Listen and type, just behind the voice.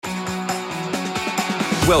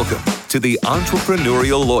Welcome to the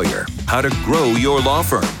Entrepreneurial Lawyer, How to Grow Your Law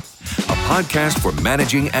Firm, a podcast for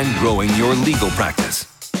managing and growing your legal practice.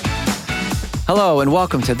 Hello, and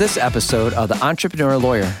welcome to this episode of the Entrepreneurial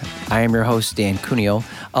Lawyer. I am your host, Dan Cuneo,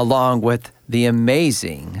 along with the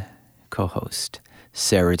amazing co-host,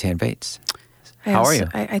 Sarah Tan-Bates. How are you?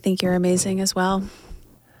 I think you're amazing as well.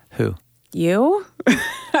 Who? You?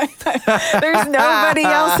 There's nobody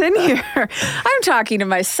else in here. I'm talking to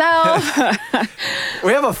myself.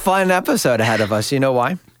 We have a fun episode ahead of us. You know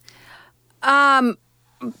why? I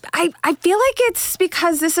feel like it's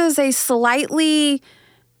because this is a slightly,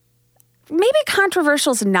 maybe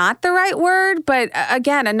controversial is not the right word, but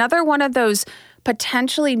again, another one of those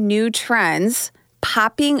potentially new trends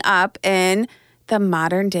popping up in the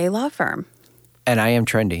modern day law firm. And I am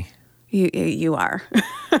trendy. You are.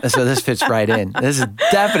 So this fits right in. This is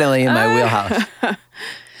definitely in my wheelhouse.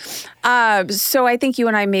 So I think you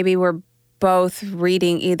and I maybe were both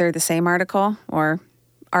reading either the same article or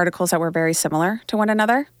articles that were very similar to one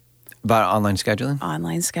another. About online scheduling?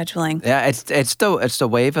 Online scheduling. Yeah, it's the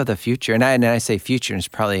wave of the future. And I say future, and it's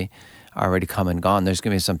probably already come and gone. There's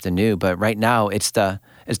going to be something new. But right now, it's the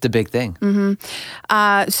big thing.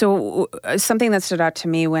 Mm-hmm. So something that stood out to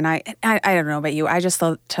me when I don't know about you, I just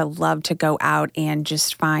love to go out and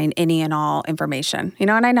just find any and all information,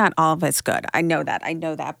 and not all of it's good. I know that.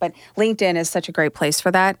 But LinkedIn is such a great place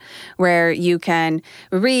for that, where you can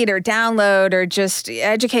read or download or just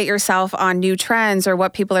educate yourself on new trends or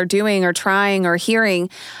what people are doing or trying or hearing.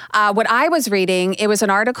 What I was reading, it was an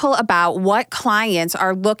article about what clients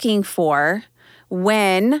are looking for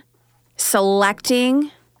when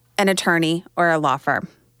selecting an attorney or a law firm.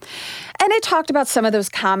 And it talked about some of those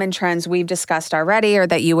common trends we've discussed already or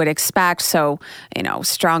that you would expect. So,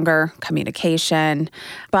 stronger communication,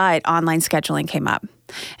 but online scheduling came up.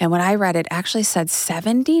 And when I read it, actually said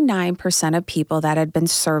 79% of people that had been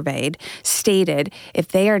surveyed stated if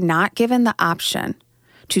they are not given the option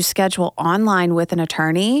to schedule online with an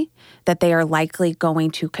attorney, that they are likely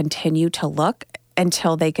going to continue to look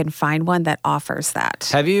until they can find one that offers that.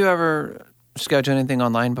 Have you ever scheduled anything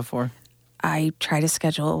online before? I try to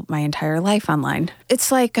schedule my entire life online.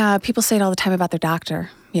 It's like people say it all the time about their doctor,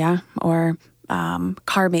 or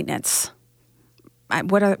car maintenance.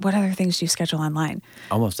 What other things do you schedule online?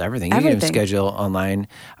 Almost everything. You can even schedule online.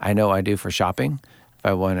 I know I do for shopping. If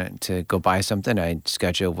I wanted to go buy something, I'd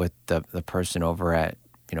schedule with the person over at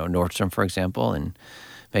Nordstrom, for example, and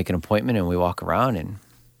make an appointment, and we walk around and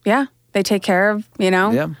they take care of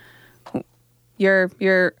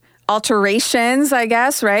your alterations, I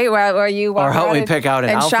guess, right? Where you walk or help me pick out an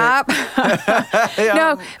outfit. Shop.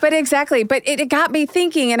 No, but exactly. But it got me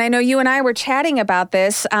thinking, and I know you and I were chatting about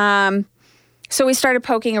this. So we started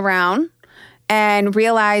poking around and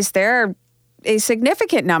realized there are a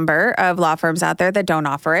significant number of law firms out there that don't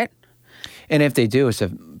offer it. And if they do, it's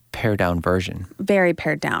a pared down version. Very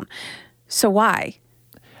pared down. So why?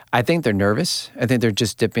 I think they're nervous. I think they're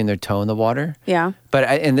just dipping their toe in the water. Yeah.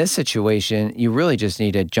 But in this situation, you really just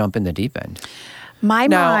need to jump in the deep end.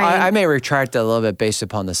 I may retract that a little bit based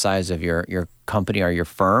upon the size of your company or your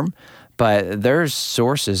firm, but there's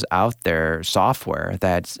sources out there, software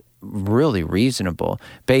that's really reasonable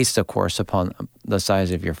based, of course, upon the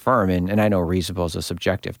size of your firm. And I know reasonable is a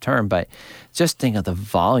subjective term, but just think of the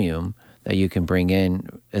volume that you can bring in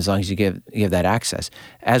as long as you give that access.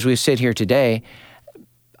 As we sit here today,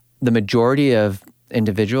 the majority of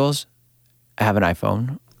individuals have an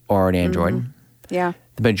iPhone or an Android. Mm-hmm. Yeah.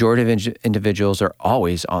 The majority of individuals are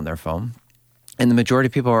always on their phone. And the majority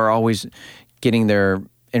of people are always getting their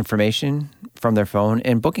information from their phone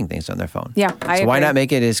and booking things on their phone. Yeah, I agree. Why not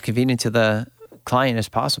make it as convenient to the client as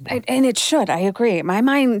possible? And it should. I agree. My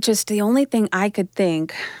mind, just the only thing I could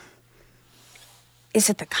think,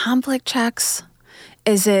 is it the conflict checks?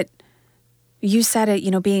 Is it, you said it,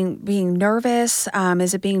 being nervous.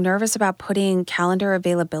 Is it being nervous about putting calendar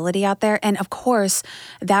availability out there? And of course,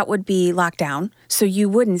 that would be locked down. So you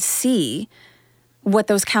wouldn't see what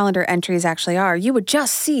those calendar entries actually are. You would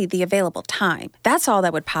just see the available time. That's all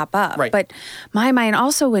that would pop up. Right. But my mind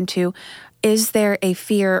also went to, is there a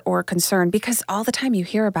fear or concern? Because all the time you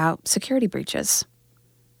hear about security breaches.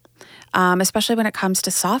 Especially when it comes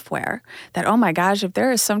to software, that, oh my gosh, if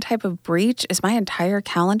there is some type of breach, is my entire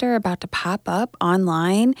calendar about to pop up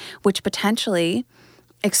online, which potentially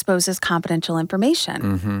exposes confidential information?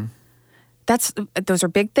 Mm-hmm. Those are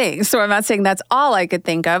big things. So I'm not saying that's all I could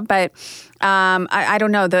think of, but I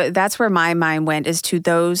don't know. That's where my mind went, is to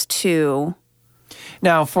those two.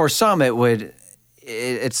 Now, for some,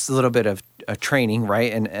 it's a little bit of a training,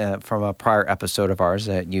 right? And from a prior episode of ours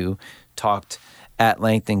that you talked at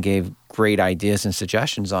length and gave great ideas and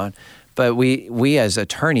suggestions on. But we as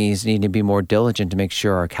attorneys need to be more diligent to make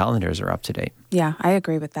sure our calendars are up to date. Yeah, I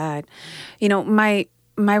agree with that.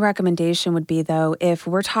 My recommendation would be, though, if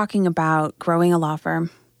we're talking about growing a law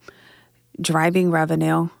firm, driving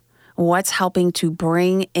revenue, what's helping to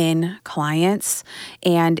bring in clients,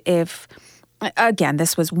 and if, again,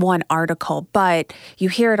 this was one article, but you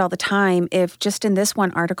hear it all the time, if just in this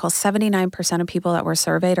one article, 79% of people that were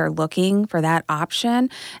surveyed are looking for that option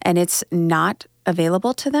and it's not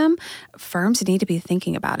available to them, firms need to be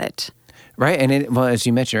thinking about it. Right. And as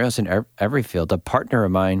you mentioned earlier, it's in every field. A partner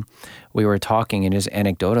of mine, we were talking, and just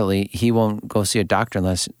anecdotally, he won't go see a doctor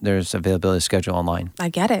unless there's availability to schedule online. I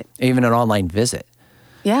get it. Even an online visit.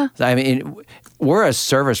 Yeah. I mean, we're a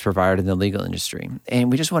service provider in the legal industry,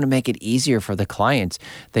 and we just want to make it easier for the clients.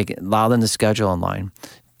 They can allow them to schedule online,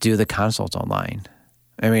 do the consults online.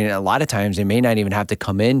 I mean, a lot of times they may not even have to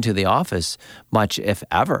come into the office much, if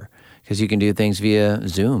ever, because you can do things via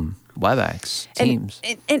Zoom, WebEx, Teams.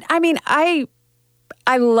 And I mean, I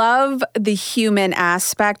love the human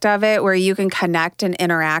aspect of it where you can connect and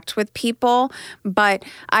interact with people, but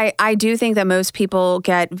I do think that most people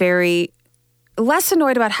get very less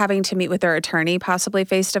annoyed about having to meet with their attorney, possibly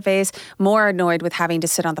face-to-face, more annoyed with having to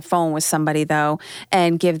sit on the phone with somebody, though,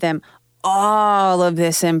 and give them all of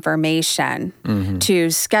this information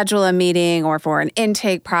to schedule a meeting or for an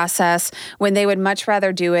intake process when they would much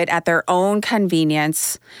rather do it at their own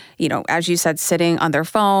convenience, as you said, sitting on their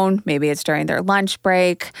phone, maybe it's during their lunch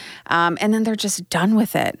break, and then they're just done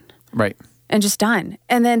with it. Right. And just done.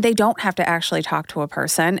 And then they don't have to actually talk to a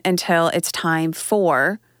person until it's time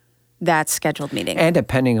for that scheduled meeting. And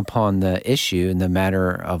depending upon the issue and the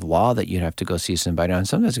matter of law that you'd have to go see somebody on,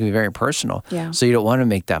 sometimes it can be very personal. Yeah. So you don't want to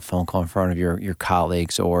make that phone call in front of your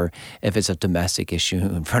colleagues, or if it's a domestic issue,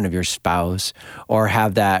 in front of your spouse, or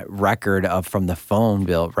have that record from the phone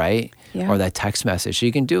bill, right? Yeah. Or that text message. So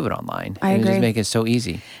you can do it online. I agree. Just make it so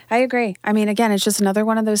easy. I agree. I mean, again, it's just another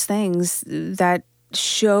one of those things that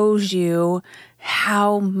shows you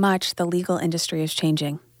how much the legal industry is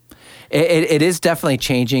changing. It is definitely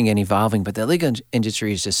changing and evolving, but the legal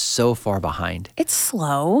industry is just so far behind. It's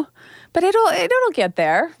slow, but it'll get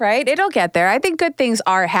there, right? It'll get there. I think good things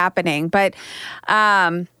are happening, but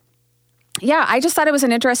yeah, I just thought it was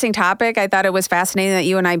an interesting topic. I thought it was fascinating that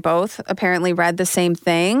you and I both apparently read the same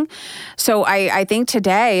thing. So I think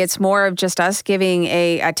today it's more of just us giving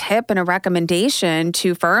a tip and a recommendation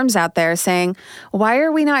to firms out there saying, why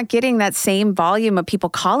are we not getting that same volume of people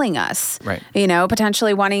calling us? Right.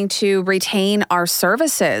 Potentially wanting to retain our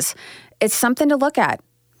services. It's something to look at.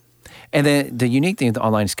 And then the unique thing with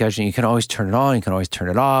online scheduling, you can always turn it on, you can always turn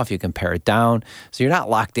it off, you can pare it down. So you're not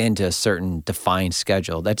locked into a certain defined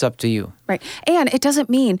schedule. That's up to you. Right. And it doesn't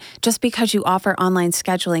mean just because you offer online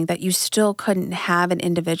scheduling that you still couldn't have an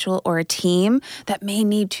individual or a team that may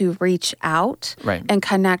need to reach out and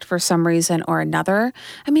connect for some reason or another.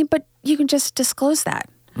 I mean, but you can just disclose that.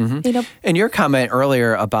 Mm-hmm. And your comment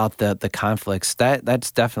earlier about the conflicts,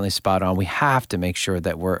 that's definitely spot on. We have to make sure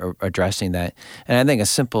that we're addressing that. And I think a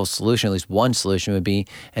simple solution, at least one solution, would be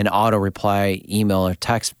an auto reply email or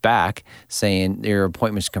text back saying your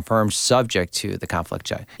appointment's confirmed subject to the conflict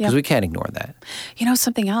check. Because we can't ignore that.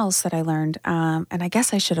 Something else that I learned, and I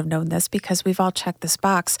guess I should have known this because we've all checked this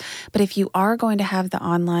box, but if you are going to have the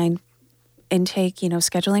online intake,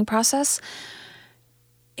 scheduling process,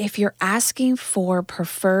 if you're asking for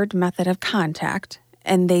preferred method of contact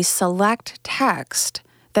and they select text,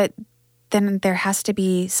 then there has to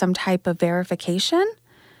be some type of verification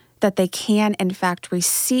that they can, in fact,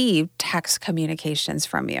 receive text communications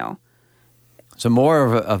from you. So more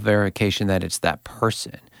of a verification that it's that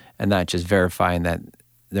person and not just verifying that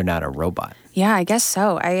they're not a robot. Yeah, I guess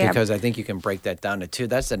so. Because I think you can break that down to two.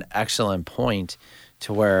 That's an excellent point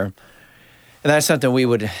to where... And that's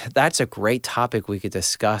something that's a great topic we could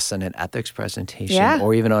discuss in an ethics presentation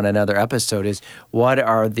or even on another episode is what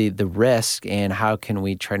are the risks and how can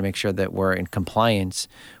we try to make sure that we're in compliance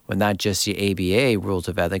with not just the ABA rules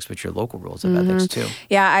of ethics, but your local rules of ethics too.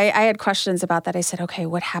 Yeah, I had questions about that. I said, okay,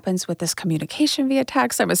 what happens with this communication via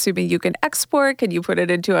text? I'm assuming you can export. Can you put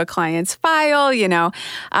it into a client's file?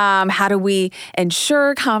 How do we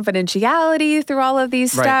ensure confidentiality through all of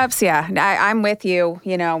these steps? Yeah, I'm with you.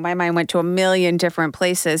 My mind went to a million different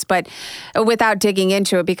places, but without digging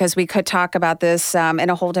into it, because we could talk about this in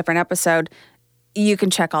a whole different episode, you can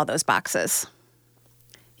check all those boxes.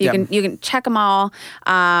 You can check them all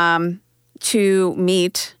to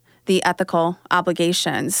meet the ethical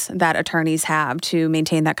obligations that attorneys have to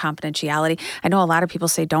maintain that confidentiality. I know a lot of people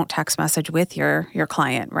say don't text message with your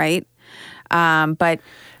client, right? But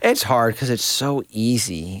it's hard because it's so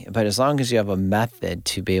easy. But as long as you have a method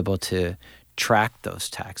to be able to track those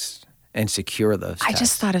texts and secure those texts. I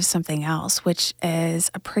just thought of something else, which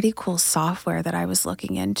is a pretty cool software that I was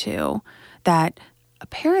looking into that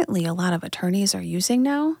apparently a lot of attorneys are using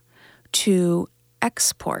now to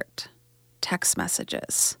export text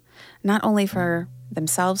messages, not only for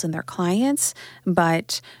themselves and their clients,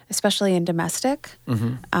 but especially in domestic,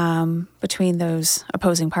 between those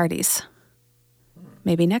opposing parties.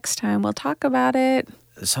 Maybe next time we'll talk about it.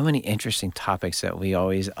 So many interesting topics that we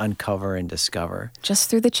always uncover and discover. Just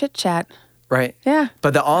through the chit chat. Right. Yeah.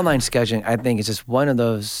 But the online scheduling, I think, is just one of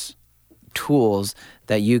those tools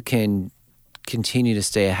that you can continue to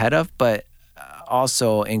stay ahead of, but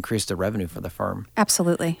also increase the revenue for the firm.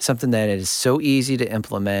 Absolutely. Something that is so easy to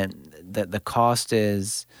implement that the cost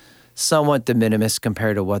is somewhat de minimis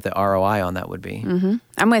compared to what the ROI on that would be. Mm-hmm.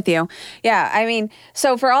 I'm with you. Yeah. I mean,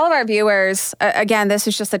 so for all of our viewers, again, this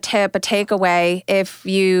is just a tip, a takeaway. If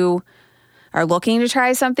you are looking to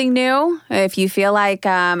try something new, if you feel like,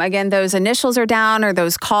 again, those initials are down or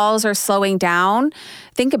those calls are slowing down,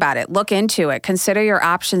 think about it. Look into it. Consider your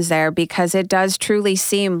options there, because it does truly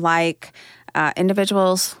seem like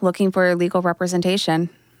individuals looking for legal representation,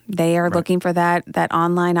 they are looking for that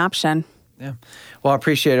online option. Yeah. Well, I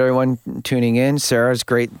appreciate everyone tuning in. Sarah, it's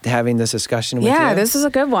great having this discussion with you. Yeah, this is a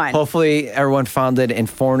good one. Hopefully everyone found it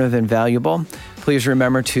informative and valuable. Please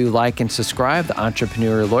remember to like and subscribe, The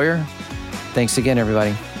Entrepreneurial Lawyer. Thanks again,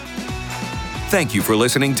 everybody. Thank you for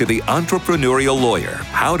listening to The Entrepreneurial Lawyer,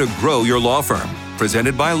 How to Grow Your Law Firm,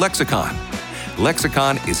 presented by Lexicon.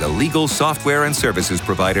 Lexicon is a legal software and services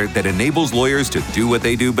provider that enables lawyers to do what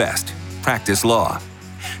they do best, practice law.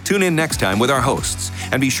 Tune in next time with our hosts,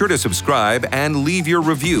 and be sure to subscribe and leave your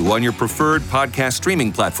review on your preferred podcast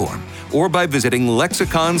streaming platform or by visiting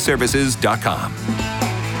lexiconservices.com.